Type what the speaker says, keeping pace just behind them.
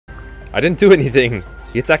I didn't do anything.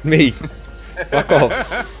 He attacked me. Fuck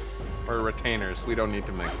off. We're retainers. We don't need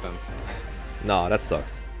to make sense. Nah, that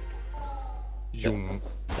sucks. Zoom.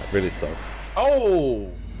 That really sucks.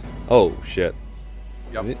 Oh! Oh, shit.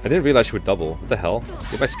 Yep. I didn't realize she would double. What the hell?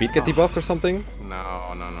 Did my speed get debuffed or something?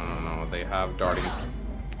 No. They have darting.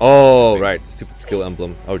 Oh, right. Stupid skill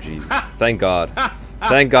emblem. Oh, jeez. Thank God.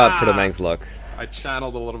 Thank God for the Mangs luck. I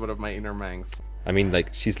channeled a little bit of my inner Mangs. I mean,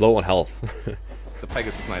 like, she's low on health. The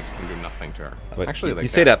Pegasus Knights can do nothing to her. But Actually, you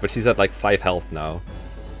say that, but she's at like 5 health now.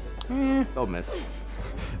 They'll miss.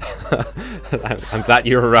 I'm glad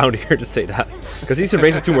you're around here to say that. Because he's in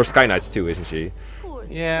range of 2 more Sky Knights too, isn't she?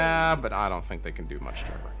 Yeah, but I don't think they can do much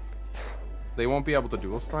to her. They won't be able to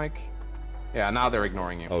dual strike. Yeah, now they're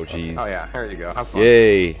ignoring you. Oh, jeez. Oh yeah, here you go. Have fun.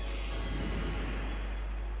 Yay.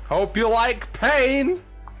 Hope you like pain!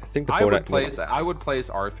 I think the I would place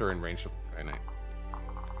Arthur in range of Sky Knight.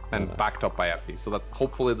 And backed up by Effie, so that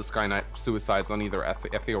hopefully the Sky Knight suicides on either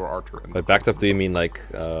Effie or Arthur. But backed up, do you mean like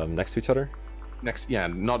next to each other? Yeah,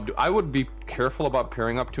 I would be careful about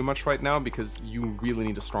pairing up too much right now because you really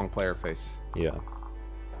need a strong player face. Yeah.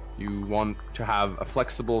 You want to have a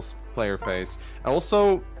flexible player face.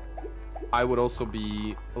 Also, I would also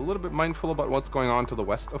be a little bit mindful about what's going on to the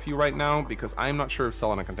west of you right now because I'm not sure if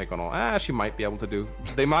Selena can take on all. She might be able to do.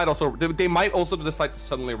 They might also decide to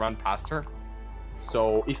suddenly run past her.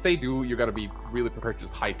 So if they do, you gotta be really prepared to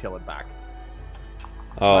just hightail it back.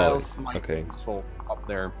 Oh, might okay. Be useful up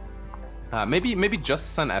there. Maybe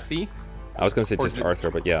just send Effie. I was gonna say just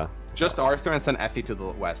Arthur, but yeah. Just Arthur and send Effie to the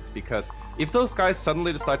west because if those guys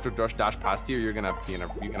suddenly decide to dash past you, you're gonna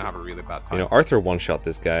have a really bad time. You know, Arthur one-shot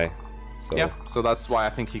this guy. So. Yeah, so that's why I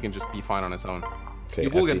think he can just be fine on his own. Okay, he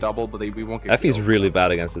will get doubled, but we won't get. Effie's killed, really so.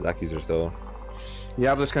 bad against his accusers, though.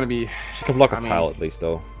 Yeah, but there's gonna be. She can block a tile at least,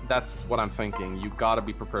 though. That's what I'm thinking. You gotta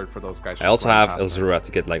be prepared for those guys. I also have Elzura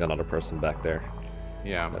to get like another person back there.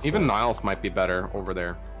 Yeah, even Niles might be better over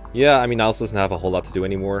there. Yeah, I mean Niles doesn't have a whole lot to do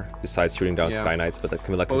anymore besides shooting down Sky Knights, but that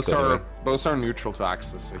Camilla can kill anyway. Both are neutral to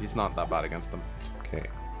Axis, so he's not that bad against them. Okay.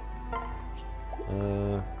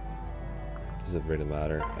 Does it really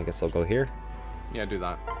matter? I guess I'll go here. Yeah, do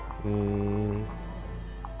that. And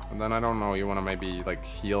then I don't know. You want to maybe like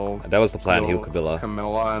heal. That was the plan. Heal Camilla.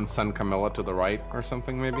 Camilla and send Camilla to the right or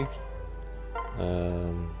something maybe.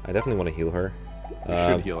 I definitely want to heal her. You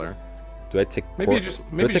should heal her. Do I take maybe do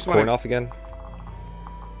I take Corn off again?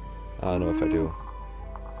 I don't know if I do.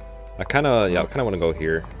 I kind of want to go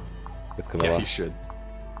here with Camilla. Yeah, you should.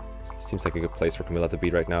 Seems like a good place for Camilla to be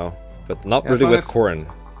right now, but not really with Corrin,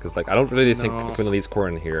 because like I don't really think Camilla needs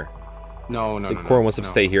Corrin here. No. I think Corrin wants to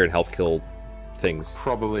stay here and help kill things.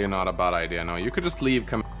 Probably not a bad idea. No, you could just leave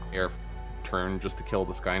Camilla here turn just to kill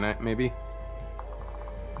the Sky Knight, maybe.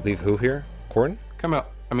 Leave who here? Corrin? Camilla.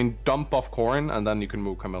 I mean, dump off Corrin, and then you can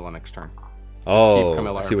move Camilla next turn. Oh,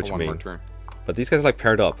 I see what you mean. But these guys are like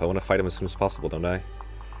paired up. I want to fight them as soon as possible, don't I?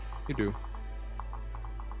 You do.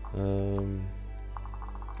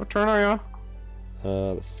 What turn are you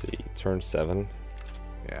on? Let's see. Turn 7.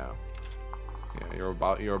 Yeah. Yeah, you're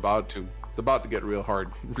about to get real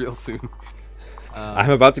hard real soon.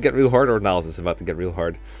 I'm about to get real hard, or Niles is about to get real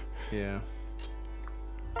hard. Yeah.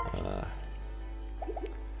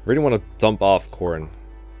 Really want to dump off Corrin,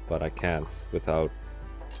 but I can't without.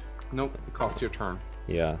 Nope, it costs you a turn.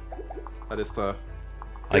 Yeah. That is the.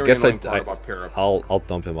 I guess I'll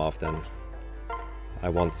dump him off then. I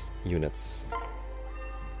want units.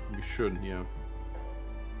 You should, yeah.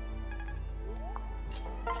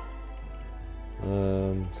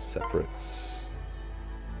 Separates.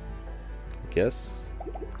 I guess.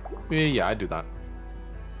 Yeah, I do that.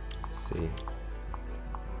 Let's see.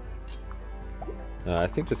 I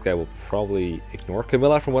think this guy will probably ignore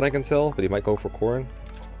Camilla from what I can tell, but he might go for Corrin.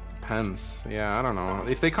 Depends. Yeah, I don't know.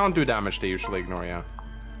 If they can't do damage, they usually ignore, yeah.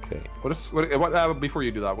 Okay. What before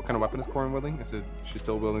you do that, what kind of weapon is Corrin wielding? Is it she's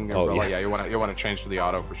still wielding the umbrella? Yeah, you want to change to the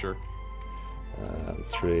auto for sure.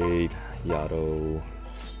 Trade Yado.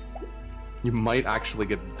 You might actually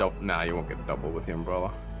get double. Nah, you won't get double with the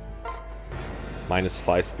umbrella.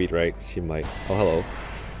 -5 speed, right? She might. Oh, hello.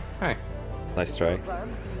 Hey. Nice try.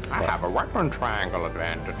 I have a weapon triangle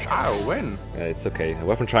advantage. I'll win. Yeah, it's okay. A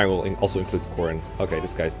weapon triangle also includes Corrin. Okay,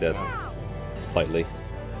 this guy's dead. Slightly.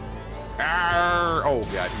 Oh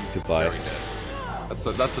yeah, he's Goodbye. very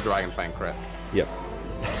dead. That's a Dragon Fang crit. Yep.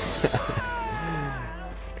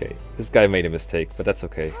 Okay, this guy made a mistake, but that's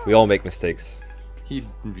okay. We all make mistakes. He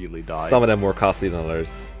really died. Some of them more costly than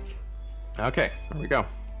others. Okay, there we go.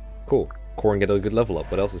 Cool. Corrin get a good level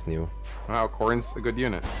up. What else is new? Wow, Corrin's a good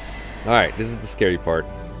unit. Alright, this is the scary part.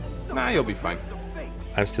 Nah, you'll be fine.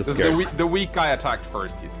 I'm still This scared. the weak guy attacked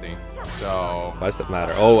first, you see. So. Why does that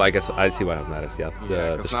matter? Oh, I guess I see why it matters. Yeah,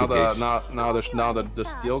 the Because shield gauge. now the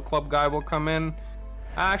steel club guy will come in.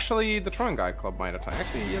 Actually, the throwing guy club might attack.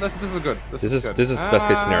 Actually, yeah, this is good. This is good. This is best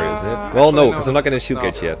case scenario, isn't it? Well, Actually, no, because I'm not getting a shield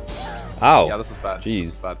gauge yet. Ow. Yeah, this is bad. Jeez.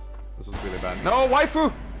 This is bad. This is really bad. No,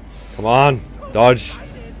 waifu! Come on, dodge.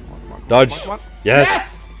 Dodge. Come on.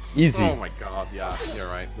 Yes. Easy. Oh my god, yeah, you're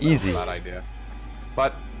right. Easy. Bad idea.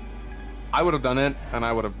 But I would have done it, and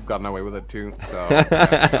I would have gotten away with it too. So.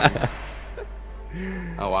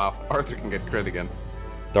 Oh wow, Arthur can get crit again.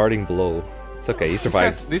 Darting blow. It's okay, he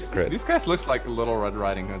survives. These guys looks like little Red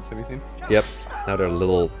Riding Hoods. Have you seen? Yep. Now they're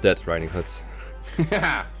little dead riding hoods.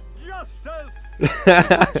 Yeah.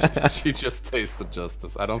 She just tasted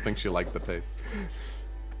justice. I don't think she liked the taste.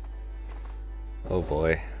 Oh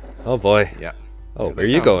boy. Oh boy. Yeah. Oh, where are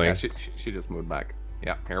you going? Yeah, she just moved back.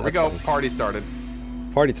 Yeah, here we That's go. funny. Party started.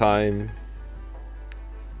 Party time.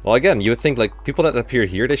 Well, again, you would think like people that appear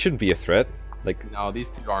here, they shouldn't be a threat. Like, No, these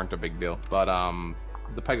two aren't a big deal, but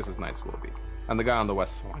the Pegasus Knights will be, and the guy on the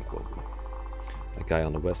west flank will be. the guy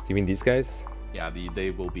on the west. You mean these guys? Yeah,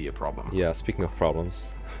 they will be a problem. Yeah. Speaking of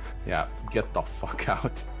problems. Yeah, get the fuck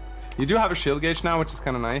out. You do have a shield gauge now, which is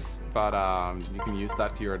kind of nice, but you can use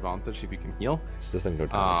that to your advantage if you can heal. She doesn't go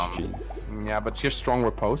damage. Jeez. Yeah, but she's strong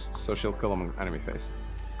with posts, so she'll kill them in enemy face.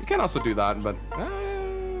 You can also do that, but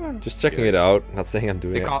Just checking it out. Not saying I'm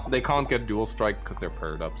doing it. They can't get dual strike because they're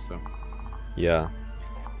paired up. So Yeah.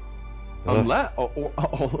 unless,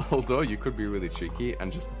 although you could be really cheeky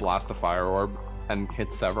and just blast a fire orb and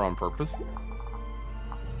hit Sever on purpose.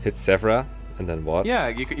 Hit Severa, and then what? Yeah,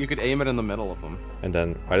 you could aim it in the middle of them. And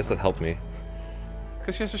then why does that help me?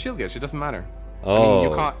 Because she has a shield gauge, it doesn't matter.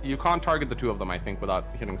 Oh. I mean, you can't target the two of them, I think, without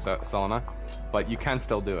hitting Selena, but you can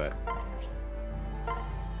still do it.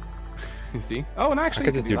 You see? Oh, and actually, I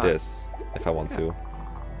could just do that. this if I want to.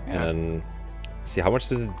 Yeah. And then see how much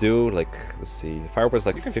does it do? Like, let's see. Fire was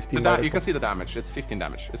like 15 damage. You can see the damage. It's 15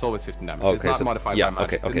 damage. It's always 15 damage. Okay, it's not so- modified yeah, by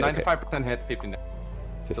magic. okay, 95% hit, 15 damage.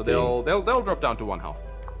 15. So they'll drop down to 1 health.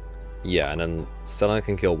 Yeah, and then Selena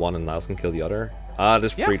can kill one and Niles can kill the other. Ah,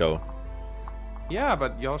 there's Yeah. 3 though. Yeah,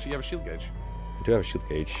 but you have a shield gauge. I do have a shield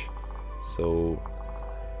gauge. So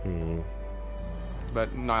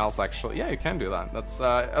But Niles actually, yeah, you can do that. That's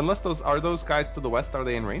unless those guys to the west, are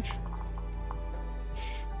they in range?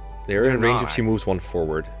 they're in range if not. she moves one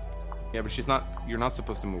forward. Yeah, but she's not. You're not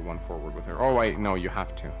supposed to move one forward with her. Oh wait, no, you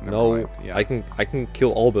have to. Never No, mind. Yeah, I can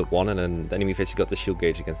kill all but one, and then the enemy face got the shield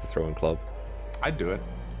gauge against the throwing club. I'd do it.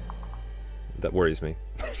 That worries me.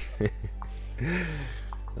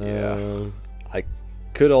 Yeah. I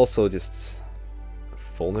could also just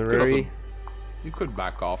vulnerary. You could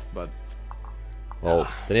back off, but Well,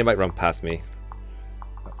 then he might run past me.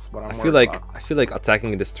 that's what I'm I worried feel like about.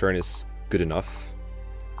 attacking this turn is good enough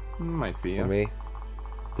Might be. for Yeah. me.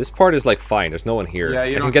 This part is like fine. There's no one here. Yeah, I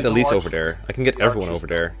you can don't- get the Elise arch- over there. I can get The everyone archers over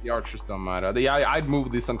there. The archers don't matter. Yeah, I'd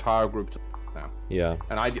move this entire group to now, Yeah,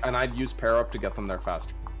 and I'd use pair up to get them there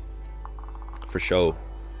faster. for sure.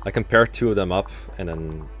 I can pair 2 of them up and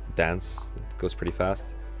then dance. It goes pretty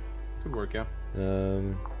fast. Could work, yeah.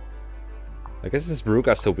 I guess this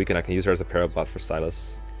Baruka's so weak and I can use her as a pair up bot for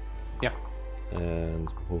Silas. Yeah. And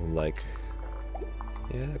move him like...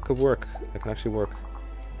 Yeah, that could work. That can actually work.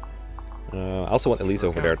 I also want Elise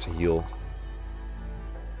over there to heal.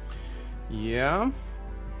 Yeah.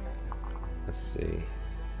 Let's see.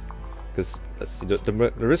 Because, let's see,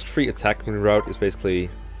 the risk-free attack route is basically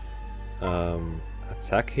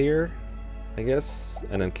attack here, I guess,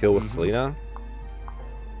 and then kill with Selena.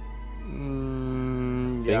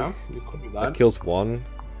 Yeah, you could do That that. kills one.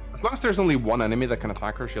 As long as there's only one enemy that can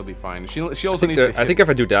attack her, she'll be fine. She also I think, needs to hit. I think if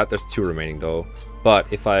I do that, there's 2 remaining though. But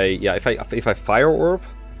if I fire orb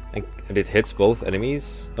and it hits both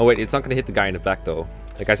enemies. Oh wait, it's not gonna hit the guy in the back though.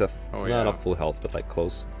 The guy's at not full health, but like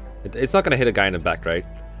close. It's not gonna hit a guy in the back, right?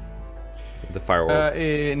 With the fire orb.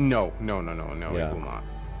 No, Yeah. it will not.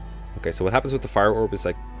 Okay, so what happens with the fire orb is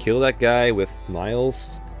I kill that guy with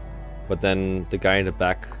Niles, but then the guy in the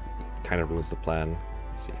back kind of ruins the plan.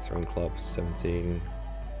 Let's see, throwing club 17.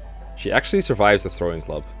 She actually survives the throwing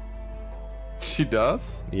club. She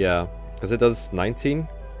does? Yeah, because it does 19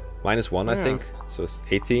 minus 1, I Yeah. think, so it's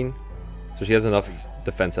 18. So she has enough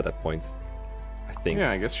defense at that point, I think.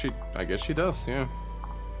 Yeah, I guess she does. Yeah,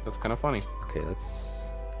 that's kind of funny. Okay,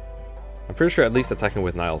 that's. I'm pretty sure at least attacking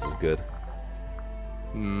with Niles is good.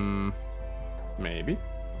 Maybe.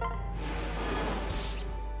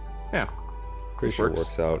 Yeah. Pretty This sure works. it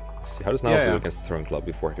works out. Let's see, how does Niles do Yeah. against the throwing club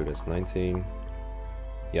before I do this? 19.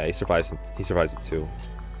 Yeah, he survives. He survives it too.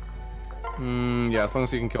 Yeah, as long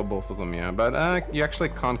as you can kill both of them, yeah. But you actually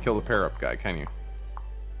can't kill the pair-up guy, can you?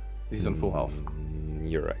 He's on full health.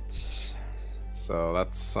 You're right. So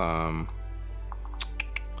that's I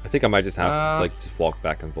think I might just have to like just walk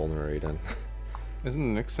back and vulnerate then.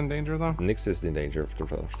 Isn't Nyx in danger though? Nyx is in danger of the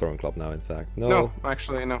throwing club now. In fact, No,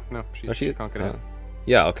 actually, no. She can't get in.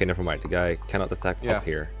 Yeah. Okay. Never mind. The guy cannot attack up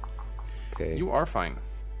here. Okay. You are fine.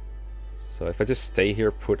 So if I just stay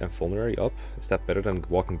here, put and vulnerate up, is that better than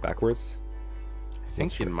walking backwards? I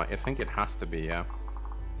think it might. I think it has to be. Yeah.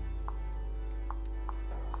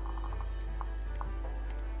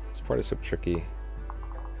 This part is so tricky.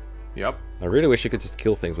 Yep. I really wish you could just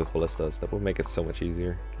kill things with ballistas. That would make it so much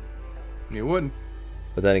easier. You would.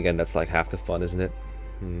 But then again, that's like half the fun, isn't it?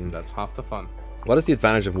 That's half the fun. What is the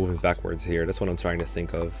advantage of moving backwards here? That's what I'm trying to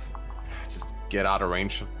think of. Just get out of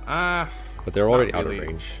range. But they're already out of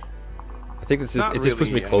range. I think this is it. Just puts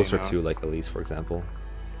me closer to like Elise, for example.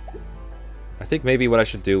 I think maybe what I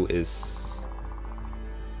should do is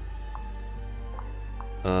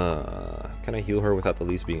can I heal her without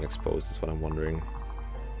Elise being exposed? Is what I'm wondering.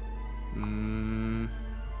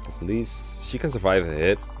 Because Elise, she can survive a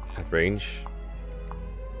hit at range.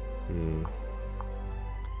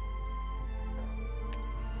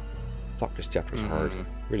 Fuck, this chapter is hard.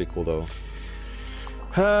 Really cool though.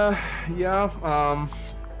 Yeah.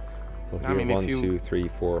 Go here, I mean, 1, 2, 3,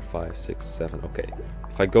 4, 5, 6, 7. Okay.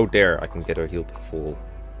 If I go there, I can get her healed to full.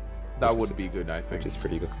 That would be good, I think. Which is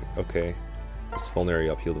pretty good. Okay. Just vulnerate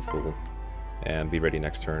up, heal to full. And be ready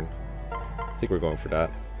next turn. I think we're going for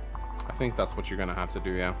that. I think that's what you're gonna have to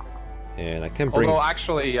do, yeah. And I can bring... Although,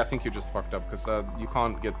 actually, I think you just fucked up, because you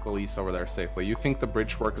can't get Elise over there safely. You think the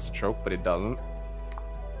bridge work is a choke, but it doesn't.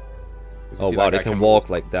 Oh wow, they can walk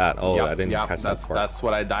like that. Oh, I didn't catch that part. That's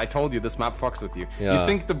what I told you. This map fucks with you. Yeah. You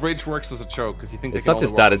think the bridge works as a choke because you think it's not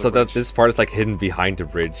just that. It's that this part is like hidden behind the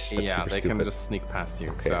bridge. That's yeah, super they stupid. can just sneak past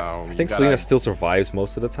you. Okay. So I think Selena still survives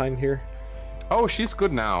most of the time here. Oh, she's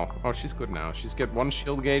good now. She's get 1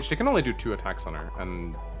 shield gauge. They can only do 2 attacks on her,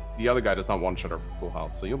 and the other guy does not one-shot her for full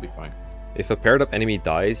health, so you'll be fine. If a paired up enemy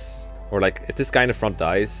dies, or like if this guy in the front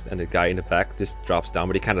dies and the guy in the back just drops down,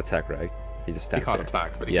 but he can't attack, right? He just stands there. He can't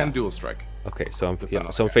attack, but he can dual strike. Okay, so I'm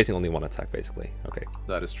facing only 1 attack basically. Okay.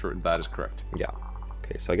 That is true. That is correct. Yeah.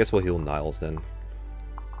 Okay, so I guess we'll heal Niles then.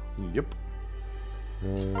 Yep.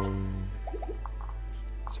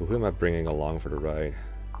 So who am I bringing along for the ride?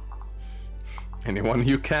 Anyone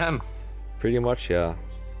you can. Pretty much, yeah.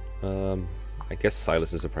 I guess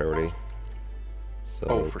Silas is a priority. So.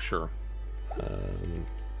 Oh, for sure.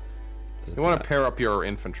 You want to pair up your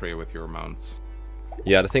infantry with your mounts.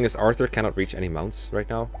 Yeah, the thing is, Arthur cannot reach any mounts right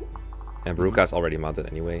now, and Baruka's already mounted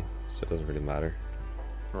anyway, so it doesn't really matter.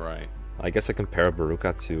 Right. I guess I can pair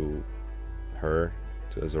Baruka to her,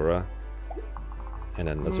 to Azura, and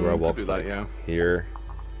then Azura walks here.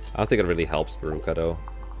 I don't think it really helps Baruka though.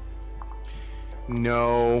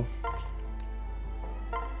 No.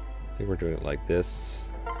 I think we're doing it like this.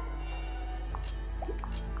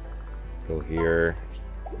 Go here.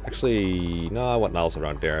 Actually, no, I want Niles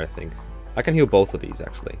around there, I think. I can heal both of these,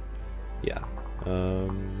 actually. Yeah.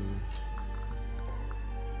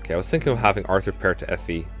 Okay, I was thinking of having Arthur paired to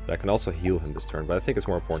Effie, but I can also heal him this turn, but I think it's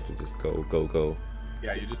more important to just go.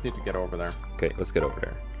 Yeah, you just need to get over there. Okay, let's get over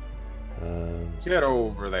there. Get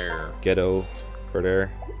over there. Get over there.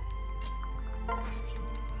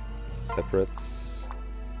 Separates.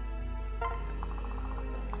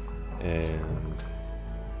 And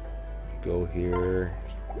go here.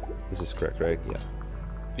 This is correct, right? Yeah.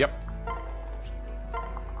 Yep.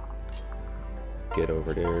 Get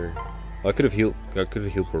over there. Oh, I could have healed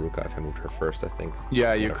Baruka if I moved her first, I think.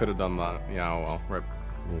 Yeah, you could have done that. Yeah, well, right.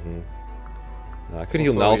 I could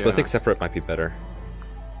heal Niles, but I think separate might be better.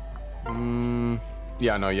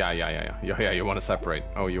 Yeah, no, yeah, you want to separate.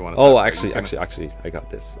 Oh, you want to separate. Actually, I got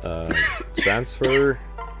this. Transfer,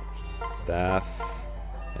 staff,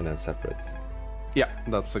 and then separate. Yeah,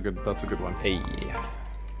 that's a good one. Hey.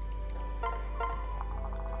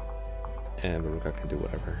 And Baruka can do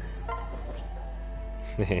whatever.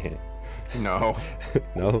 No.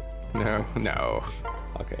 No? No.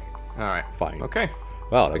 Okay. Alright. Fine. Okay.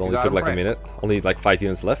 Wow, that only took like a minute. Only like 5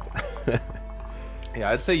 units left. Yeah,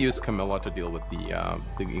 I'd say use Camilla to deal with the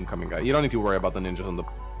incoming guy. You don't need to worry about the ninjas on the...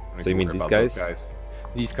 So you mean these guys?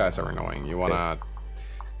 These guys are annoying. You wanna...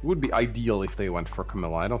 It would be ideal if they went for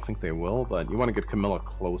Camilla. I don't think they will, but you want to get Camilla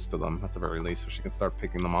close to them at the very least so she can start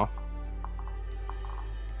picking them off.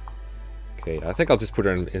 Okay, I think I'll just put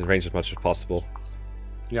her in range as much as possible.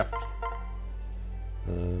 Yeah.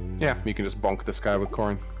 Yeah, you can just bonk this guy with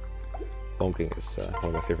Corrin. Bonking is one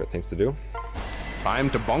of my favorite things to do. Time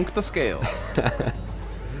to bonk the scales.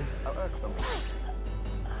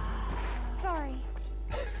 Sorry.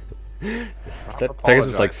 That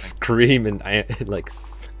Pegasus like scream and like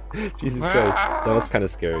Jesus Christ, that was kind of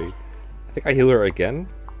scary. I think I heal her again,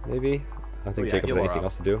 maybe. I don't think Jacob has anything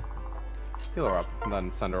else to do. Heal her up and then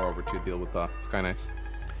send her over to deal with the Sky Knights.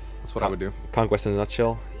 That's what I would do. Conquest in a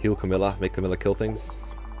nutshell: heal Camilla, make Camilla kill things.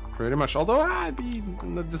 Pretty much. Although I'd be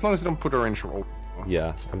as long as you don't put her in trouble.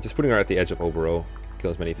 Yeah, I'm just putting her at the edge of Oboro.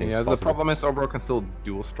 Kill as many things as possible. The problem is Oboro can still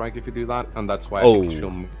dual strike if you do that, and that's why I think she'll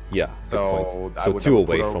move. Yeah, so two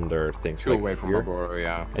away from their things. Two away from Oboro,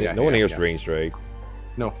 yeah. And no one here's ranged, right?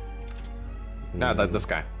 No. Nah, this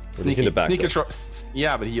guy. He's in the back.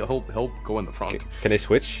 Yeah, but he'll go in the front. Can they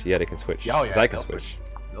switch? Yeah, they can switch. Oh, yeah, I can switch.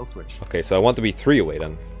 They'll switch. Okay, so I want to be 3 away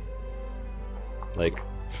then. Like,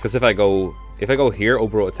 because if I go here,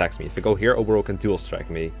 Oboro attacks me. If I go here, Oboro can dual strike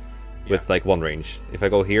me with like 1 range. If I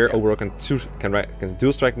go here, Oboro can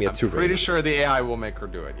dual strike me at 2 range. I'm pretty sure the AI will make her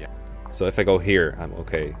do it. Yeah. So if I go here, I'm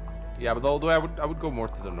okay. Yeah, but although I would go more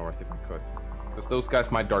to the north if I could. Because those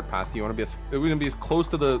guys might dart past you. We want to be as close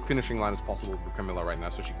to the finishing line as possible for Camilla right now,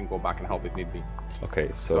 so she can go back and help if need be. Okay,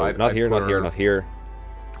 so not here, not here.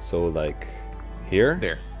 So like here?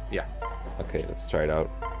 There, yeah. Okay, let's try it out.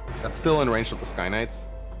 That's still in range of the Sky Knights.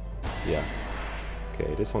 Yeah.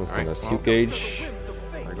 Okay, this one is gonna shield gauge.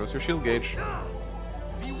 There goes your shield gauge.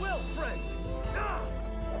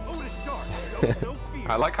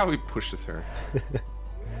 I like how he pushes her.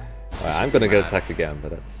 I'm gonna get attacked again, but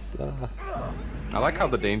that's. I like how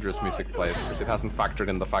the dangerous music plays because it hasn't factored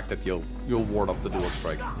in the fact that you'll ward off the dual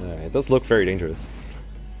strike. Yeah, it does look very dangerous.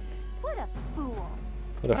 What a fool!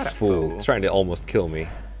 What a fool! Trying to almost kill me.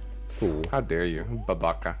 Fool! How dare you,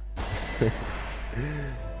 babaka!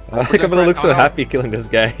 Camilla looks so happy killing this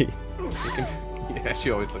guy. Yeah,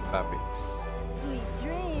 she always looks happy. Sweet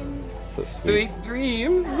dreams. So sweet. Sweet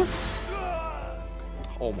dreams.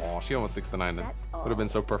 Oh, man, she almost 69 then. Would have been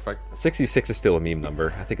so perfect. 66 is still a meme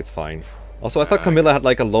number. I think it's fine. Also, I thought Camilla had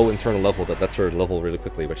like a low internal level that lets her level really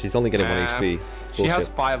quickly, but she's only getting 1 HP. She has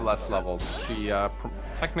 5 less levels. She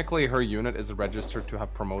technically her unit is registered to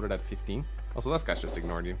have promoted at 15. Also, this guy's just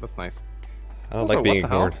ignored you. That's nice. I don't like being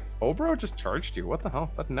ignored. Oboro just charged you. What the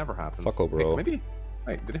hell? That never happens. Fuck Oboro.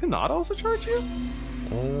 Wait, did Hinata also charge you?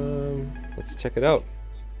 Let's check it out.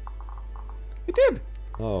 He did.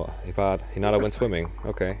 Oh, Hinata went swimming.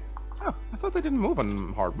 Okay. Oh, I thought they didn't move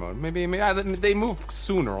on hard mode. Maybe they moved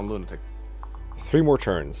sooner on Lunatic. 3 more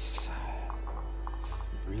turns.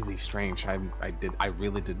 It's really strange. I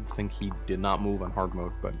really did think he did not move on hard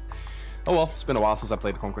mode, but oh well. It's been a while since I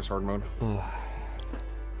played Conquest hard mode.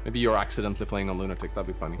 Maybe you're accidentally playing on Lunatic. That'd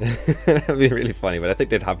be funny. That'd be really funny, but I think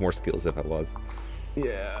they'd have more skills if I was.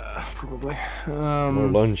 Yeah, probably. More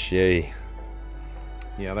lunch, yay.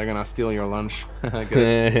 Yeah, they're gonna steal your lunch.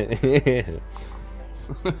 Okay,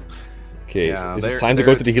 yeah, so is it time to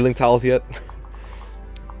go to the healing tiles yet?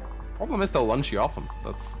 Problem is they'll lunch you off them.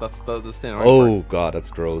 That's the thing. Oh god, that's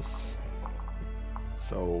gross.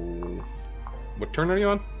 So, what turn are you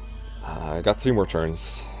on? I got 3 more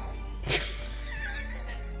turns.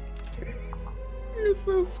 You're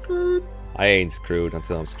so screwed. I ain't screwed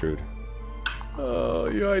until I'm screwed. Oh,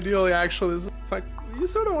 you ideally actually. It's like you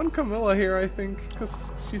sort of want Camilla here, I think,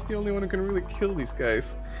 because she's the only one who can really kill these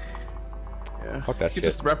guys. Yeah. Fuck that shit. If you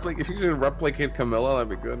just replicate Camilla, that'd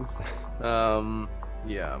be good.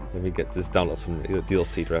 Yeah. Let me get this download some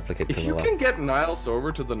DLC to replicate Camilla. If you can get Niles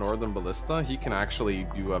over to the Northern Ballista, he can actually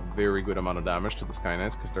do a very good amount of damage to the Sky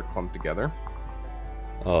Knights because they're clumped together.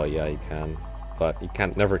 Oh yeah, you can, but you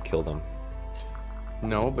can't never kill them.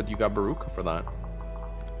 No, but you got Baruka for that.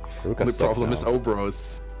 Baruka the problem now.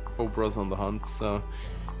 is Obro's on the hunt, so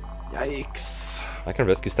yikes. I can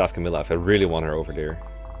rescue Staff Camilla if I really want her over there.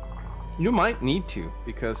 You might need to,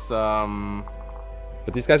 because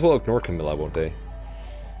but these guys will ignore Camilla, won't they?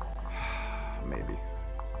 Maybe.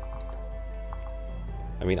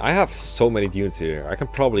 I mean, I have so many dudes here. I can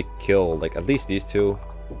probably kill like at least these 2.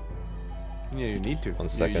 Yeah, you need to. 1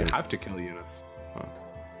 second. You have to kill units. Oh.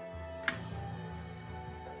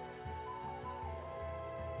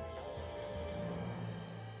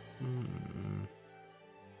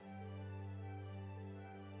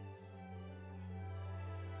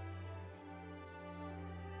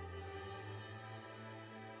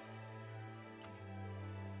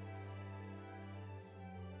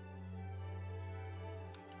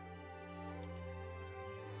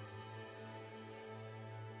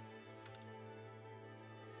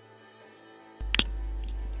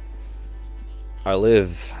 I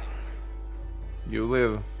live. You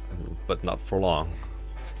live. But not for long.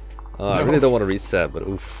 I really don't want to reset, but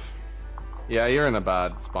oof. Yeah, you're in a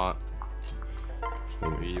bad spot.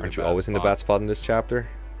 Aren't you always in a bad spot in this chapter?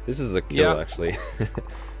 This is a kill, actually.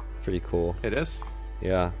 Pretty cool. It is.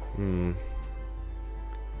 Yeah.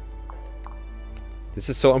 This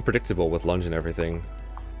is so unpredictable with lunge and everything.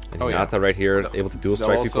 And Hinata right here, able to dual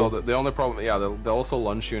strike people. The only problem, yeah, they'll also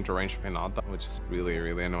lunge you into range of Hinata, which is really,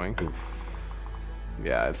 really annoying. Oof.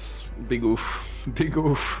 Yeah, it's big oof. Big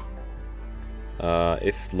oof.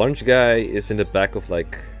 If lunge guy is in the back of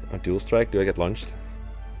like a dual strike, do I get lunged?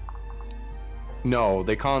 No,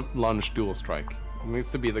 they can't lunge dual strike. It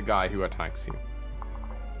needs to be the guy who attacks you.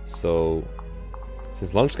 So,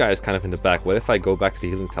 since lunge guy is kind of in the back, what if I go back to the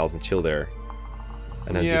healing tiles and chill there?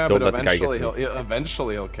 And then just don't let the guy get to me?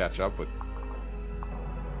 Eventually he'll catch up with...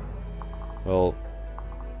 Well,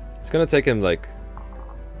 it's gonna take him like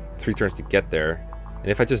 3 turns to get there. And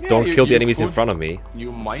if I just don't kill the enemies in front of me...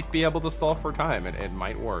 You might be able to stall for time, and it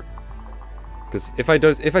might work. Because if I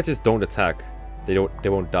just don't attack, they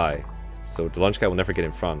won't die. So the lunge guy will never get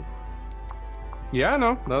in front. Yeah,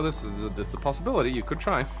 no, this is a possibility. You could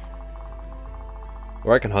try.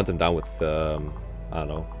 Or I can hunt him down with, I don't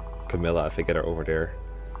know, Camilla if I get her over there.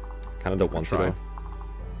 Kind of don't want to though.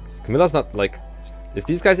 Camilla's not like... If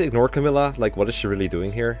these guys ignore Camilla, like what is she really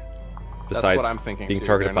doing here? Besides that's what I'm thinking being too.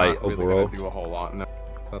 targeted by They're not really gonna do a whole lot. No,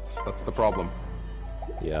 that's the problem.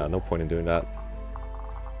 Yeah, no point in doing that.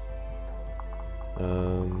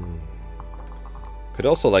 Could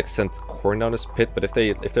also like send Corn down his pit, but if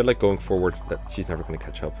they're like going forward, that she's never gonna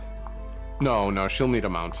catch up. No, she'll need a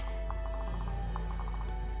mount.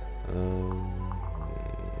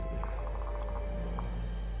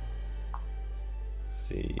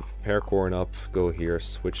 See, pair Corn up, go here,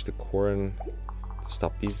 switch to Corn to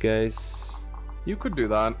stop these guys. You could do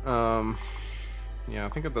that. Yeah, I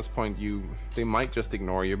think at this point they might just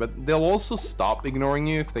ignore you, but they'll also stop ignoring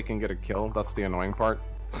you if they can get a kill. That's the annoying part.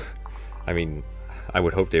 I mean, I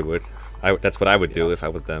would hope they would. That's what I would do if I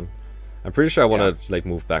was them. I'm pretty sure I want to like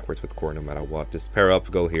move backwards with Corn no matter what. Just pair up,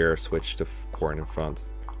 go here, switch to Corn in front.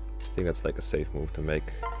 I think that's like a safe move to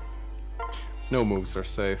make. No moves are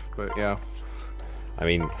safe, but yeah. I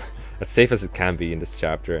mean, as safe as it can be in this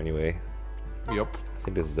chapter anyway. Yup. I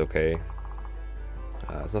think this is okay.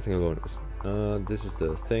 There's nothing going on. This is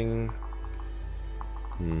the thing.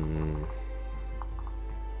 Kind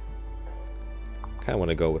of want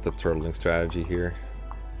to go with the turtling strategy here.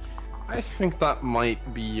 I think that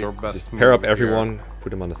might be your best. Just pair up everyone, put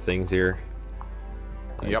them on the things here.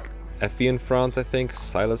 Like yep. Effie in front, I think.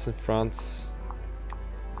 Silas in front.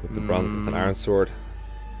 With the with an iron sword.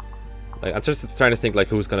 Like, I'm just trying to think like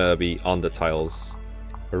who's gonna be on the tiles.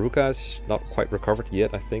 Haruka is not quite recovered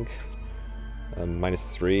yet, I think.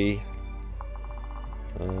 -3.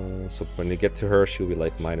 So when they get to her, she'll be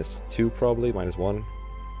like -2 probably, -1.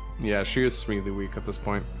 Yeah, she is really weak at this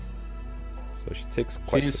point. So she takes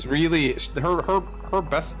quite. She's really her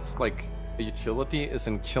best like utility is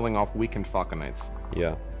in killing off weakened Falconites.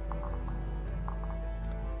 Yeah.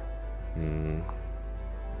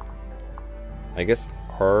 I guess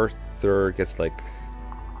Arthur gets like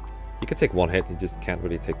he can take 1 hit. He just can't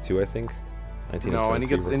really take 2. I think. 19 no, and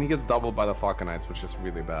he gets doubled by the Falconites, which is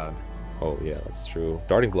really bad. Oh yeah, that's true.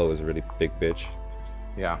 Darting blow is a really big bitch.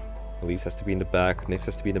 Yeah. Elise has to be in the back. Nyx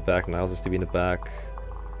has to be in the back. Niles has to be in the back.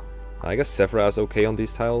 I guess Sephira is okay on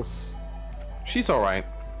these tiles. She's alright,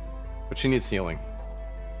 but she needs healing.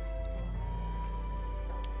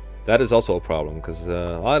 That is also a problem, because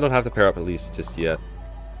I don't have to pair up Elise just yet.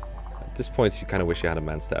 At this point, you kind of wish you had a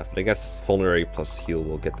man staff, but I guess Vulnerary plus heal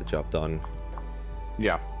will get the job done.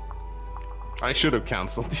 Yeah. I should have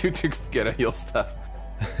cancelled you to get a heal staff.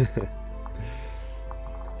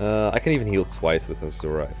 I can even heal twice with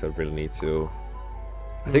Azura if I really need to.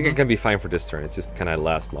 I think I can be fine for this turn, it's just can I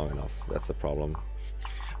last long enough? That's the problem.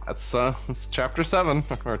 It's chapter 7,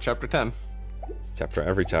 or chapter 10. It's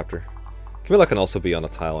every chapter. Camilla can also be on a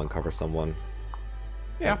tile and cover someone.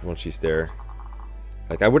 Yeah. Once she's there.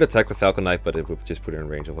 Like, I would attack the Falcon Knight, but it would just put her in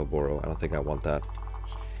range of a Boro. I don't think I want that.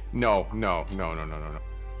 No.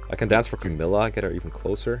 I can dance for Camilla, get her even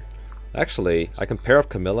closer. Actually, I can pair up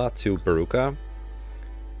Camilla to Baruka.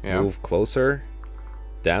 Yeah. Move closer.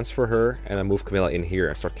 Dance for her, and then move Camilla in here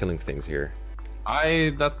and start killing things here.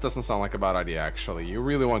 That doesn't sound like a bad idea, actually. You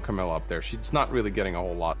really want Camilla up there. She's not really getting a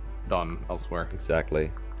whole lot done elsewhere.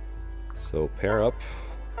 Exactly. So pair up.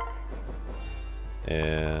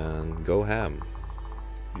 And go ham.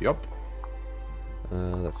 Yup.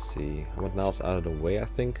 Let's see. I want Niles out of the way, I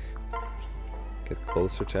think. Get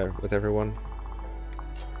closer to with everyone.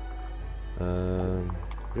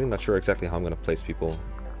 Really not sure exactly how I'm gonna place people.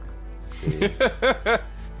 Let's see.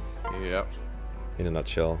 Yep. In a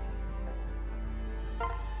nutshell. I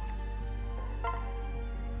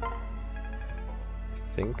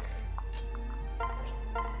think.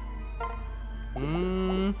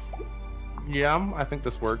 Yeah, I think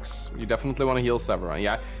this works. You definitely want to heal Severa.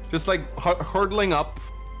 Yeah, just like hurdling up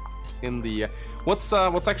in the... What's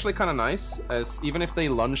actually kind of nice is even if they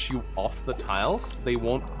lunge you off the tiles, they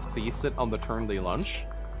won't cease it on the turn they lunge.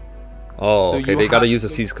 Oh, So okay, you they gotta have use the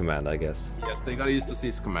to- cease command, I guess. Yes, they gotta use the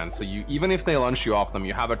cease command. So you, even if they lunge you off them,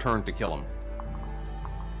 you have a turn to kill them.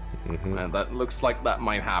 And that looks like that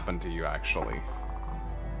might happen to you actually.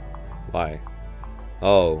 Why?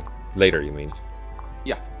 Oh, later you mean?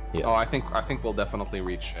 Yeah. Yeah. Oh, I think we'll definitely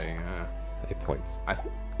reach a. 8 points.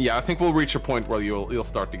 Yeah, I think we'll reach a point where you'll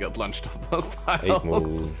start to get lunged off those tiles. 8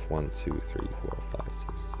 move. 1, 2, 3, 4, 5,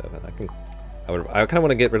 6, 7. I kind of want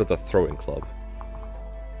to get rid of the throwing club.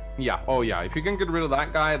 Yeah. Oh yeah. If you can get rid of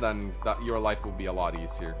that guy, then your life will be a lot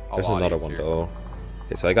easier. There's another one though.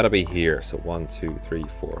 Okay, so I gotta be here. So 1, 2, 3,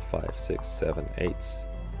 4, 5, 6, 7, 8.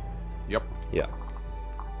 Yep. Yeah.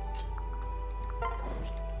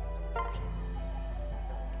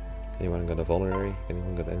 Anyone got a vulnerary?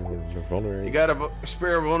 Anyone got a vulnerary? You got a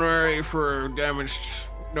spare vulnerary for damaged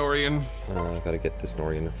Norian. Gotta get this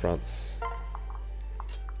Norian in front.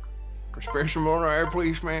 Spare some vulnerary,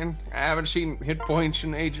 please, man. I haven't seen hit points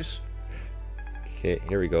in ages. Okay,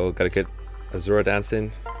 here we go. Gotta get Azura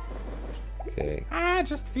dancing. Okay. I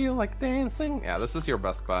just feel like dancing. Yeah, this is your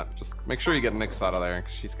best bet. Just make sure you get Nyx out of there,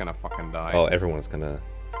 'cause she's gonna fucking die. Oh, everyone's gonna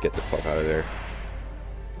get the fuck out of there.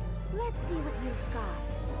 Let's see what you've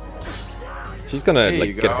got. She's gonna There you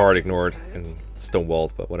like get go. hard ignored and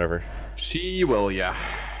stonewalled, but whatever. She will, yeah.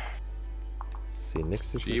 Let's see,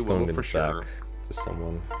 Nyx is She just will going in for back sure. to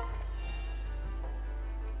someone.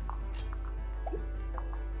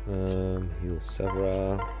 Heal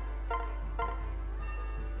Severa.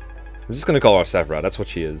 I'm just gonna call her Severa. That's what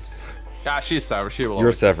she is. Yeah, she's Severa. She will You're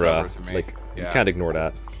always be Severa. to me. Like you Yeah. can't ignore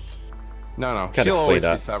that. No, Can't she'll explain always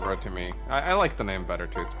that. be Severa to me. I like the name better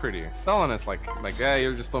too. It's pretty. Selen is like, yeah,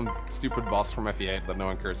 you're just some stupid boss from FE8 that no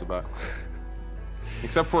one cares about.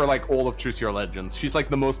 Except for like all of Choose Your Legends. She's like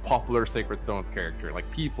the most popular Sacred Stones character. Like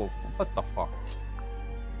people, what the fuck?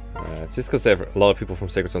 It's just because a lot of people from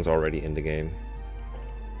Sacred Stones are already in the game.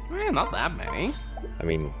 Not that many. I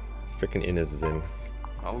mean, freaking Inez is in.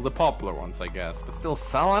 Well, the popular ones, I guess. But still,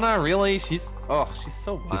 Selena, really? She's so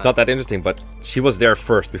bad. She's not that interesting, but she was there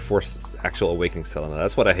first before actual Awakening Selena.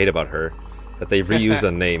 That's what I hate about her. That they reuse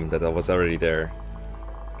a name that was already there.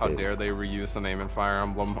 How dare they reuse a name in Fire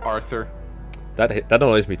Emblem? Arthur. That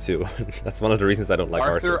annoys me too. That's one of the reasons I don't like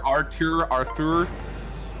Arthur. Arthur.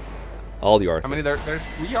 All the Arthur. How many? There's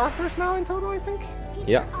 3 Arthurs now in total, I think.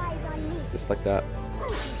 Yeah, Eyes on me. just like that.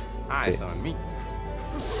 Eyes on me.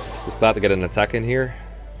 Just glad to get an attack in here.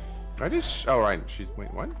 Oh, right.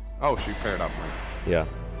 Wait, what? Oh, she paired up. Right. Yeah,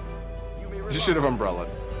 She should have umbrellaed.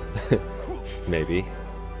 maybe.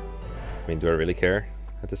 I mean, do I really care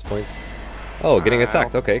at this point? Oh, getting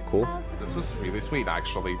attacked. Okay, cool. This is really sweet,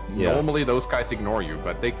 actually. Yeah. Normally, those guys ignore you,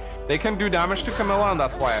 but they can do damage to Camilla, and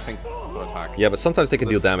that's why I think to attack. Yeah, but sometimes they can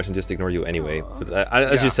deal This- damage and just ignore you anyway. But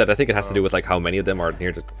as you Yeah. said, I think it has to do with like how many of them are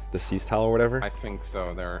near the cease tile or whatever. I think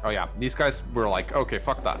so. Oh yeah, these guys were like, okay,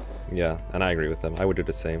 fuck that. Yeah, and I agree with them. I would do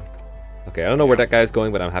the same. Okay, I don't know where that guy's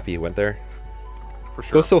going, but I'm happy he went there. For It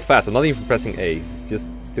sure. goes so fast. I'm not even pressing A. It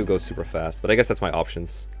just still goes super fast. But I guess that's my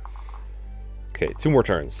options. Okay, 2 more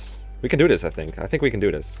turns. We can do this, I think. I think we can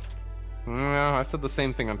do this. Yeah, I said the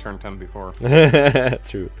same thing on turn 10 before.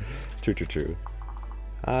 True.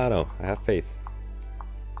 I don't know. I have faith.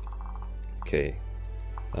 Okay.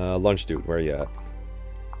 Lunch dude, where are you at?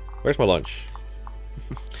 Where's my lunch?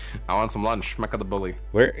 I want some lunch. Mekkah the bully.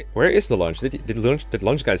 Where is the lunch? Did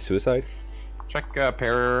lunch guy suicide? Check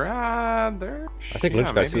pair. There. I think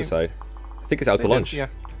lunch guy suicide. I think he's out to lunch. Yeah.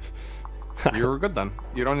 You're good then.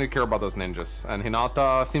 You don't need to care about those ninjas. And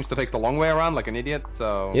Hinata seems to take the long way around like an idiot,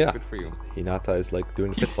 so Yeah. good for you. Hinata is like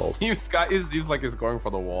doing He pitfalls. seems like he's going for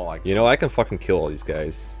the wall. Like, You know, I can fucking kill all these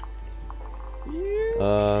guys.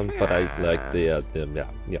 But I like the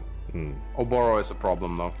yeah. Oboro is a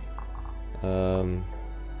problem though.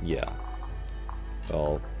 Yeah.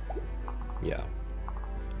 Well, yeah.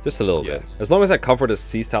 Just a little Yes. bit. As long as I cover the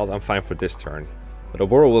sea tiles, I'm fine for this turn. But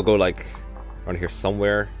Oboro will go like around here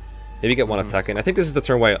somewhere. Maybe get one attack in. I think this is the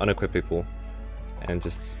turn where I unequip people and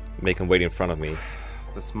just make them wait in front of me.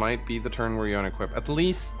 This might be the turn where you unequip. At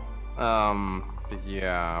least,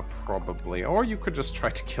 yeah, probably. Or you could just try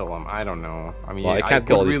to kill them. I don't know. I mean, Well, I can't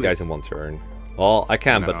kill all would these really- guys in one turn. Well, I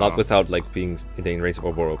can, but not No. without like being in range of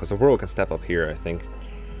Oboro, because Oboro can step up here, I think.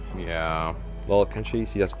 Yeah. Well, can she?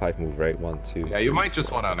 She has 5 move, right? 1, 2. Yeah, you 3, might just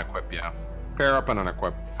 4. want to unequip, yeah. Pair up and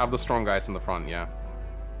unequip. Have the strong guys in the front, yeah.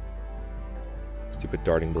 Stupid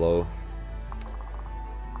darting blow.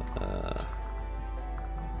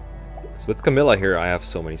 So with Camilla here, I have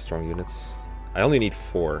so many strong units. I only need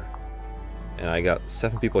 4. And I got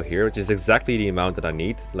 7 people here, which is exactly the amount that I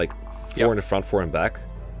need. Like 4 in the front, 4 in back.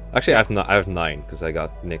 Actually, I have 9 because I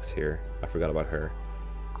got Nyx here. I forgot about her.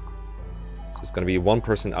 So it's gonna be 1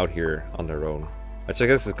 person out here on their own, which I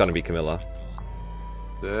guess is gonna be Camilla.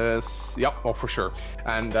 Yep, oh for sure.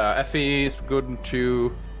 And Effie is good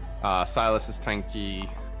too. Silas is tanky.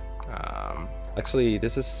 Actually,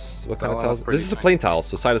 this is what kind of Silas tile? This is a plain tile,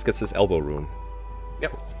 so Silas gets his elbow room.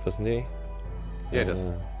 Yep. Doesn't he? Yeah, it does.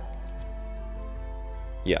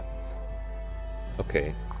 Yeah.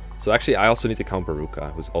 Okay. So actually, I also need to count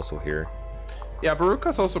Baruka, who's also here. Yeah,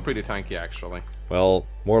 Baruka's also pretty tanky, actually. Well,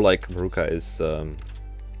 more like Baruka is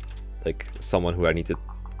like someone who I need to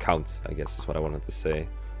count, I guess is what I wanted to say.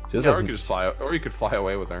 She Yeah, or you could just fly, or you could fly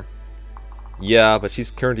away with her. Yeah, but she's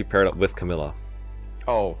currently paired up with Camilla.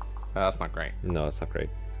 Oh, that's not great. No, it's not great.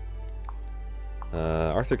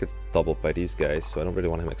 Arthur gets doubled by these guys, so I don't really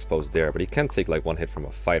want him exposed there, but he can take like 1 hit from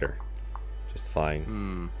a fighter. Just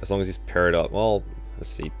fine. As long as he's paired up. Well, let's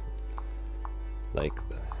see. Like...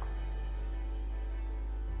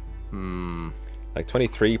 Like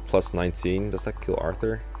 23 plus 19, does that kill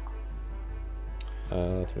Arthur?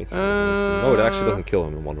 23 plus 19. No, it actually doesn't kill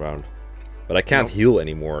him in 1 round. But I can't heal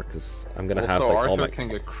anymore, because I'm gonna have like Arthur all my... can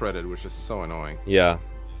get credit, which is so annoying. Yeah.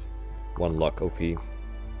 1 luck OP.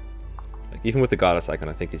 Like, even with the goddess icon,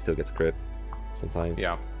 I think he still gets crit. Sometimes.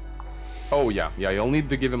 Yeah. Oh yeah, you'll need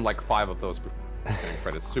to give him like 5 of those before getting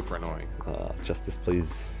credit. It's super annoying. Justice,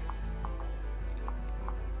 please.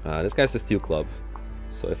 This guy's a steel club,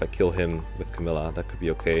 so if I kill him with Camilla, that could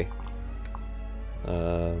be okay.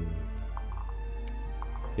 You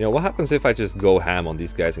know, what happens if I just go ham on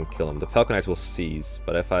these guys and kill them? The Falconites will seize,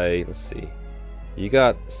 but if I... Let's see. You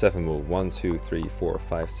got 7 move. 1, 2, 3, 4,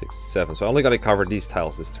 5, 6, 7. So I only got to cover these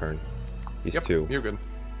tiles this turn. These 2. You're good.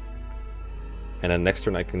 And then next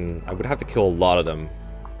turn I would have to kill a lot of them.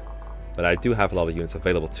 But I do have a lot of units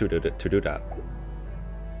available to do that.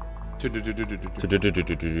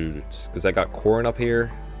 Because I got Corrin up here.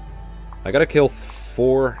 I gotta kill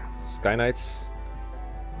 4 Sky Knights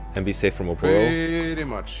and be safe from Oboro. Pretty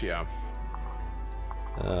much, yeah.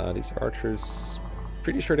 These archers,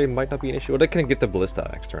 pretty sure they might not be an issue. Well, they can get the ballista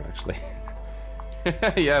next turn, actually.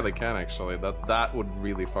 Yeah, they can actually. That would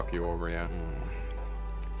really fuck you over, yeah.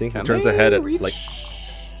 I think he turns ahead at like...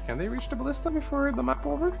 Can they reach the ballista before the map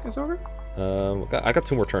is over? I got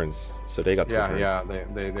 2 more turns, so they got 2 turns. Yeah,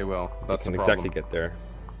 they will. That's can exactly get there.